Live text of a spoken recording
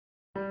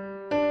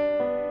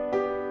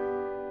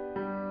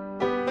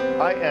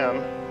I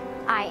am.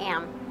 I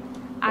am.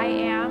 I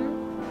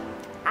am.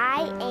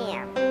 I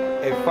am.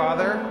 A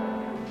father.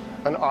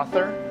 An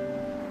author.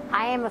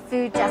 I am a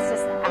food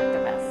justice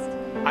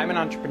activist. I'm an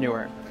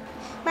entrepreneur.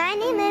 My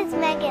name is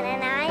Megan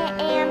and I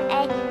am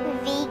a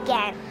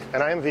vegan.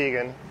 And I am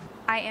vegan.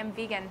 I am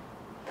vegan.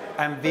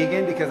 I'm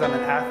vegan because I'm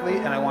an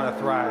athlete and I want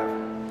to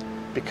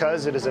thrive.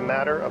 Because it is a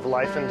matter of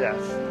life and death.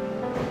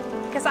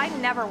 Because I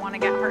never want to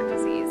get heart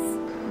disease.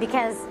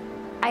 Because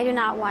I do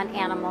not want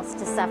animals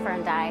to suffer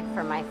and die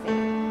for my food.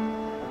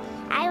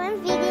 I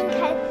am vegan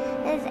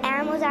because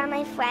animals are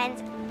my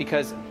friends.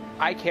 Because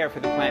I care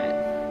for the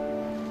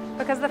planet.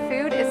 Because the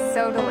food is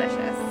so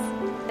delicious.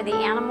 For the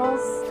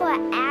animals. For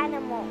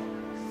animals.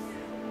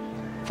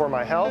 For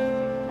my health.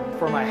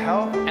 For my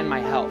health. And my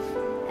health.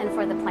 And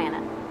for the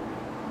planet.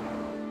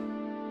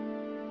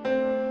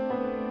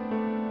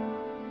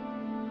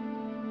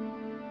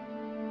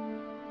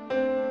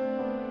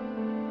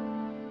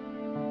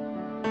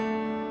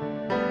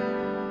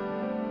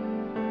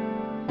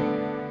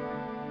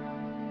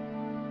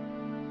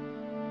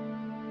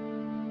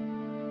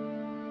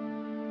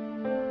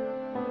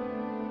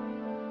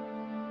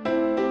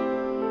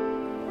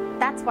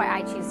 That's why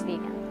I choose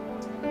vegan.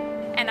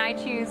 And I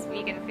choose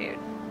vegan food.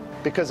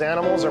 Because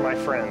animals are my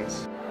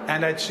friends.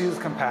 And I choose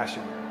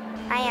compassion.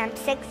 I am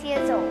 6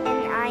 years old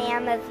and I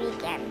am a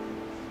vegan.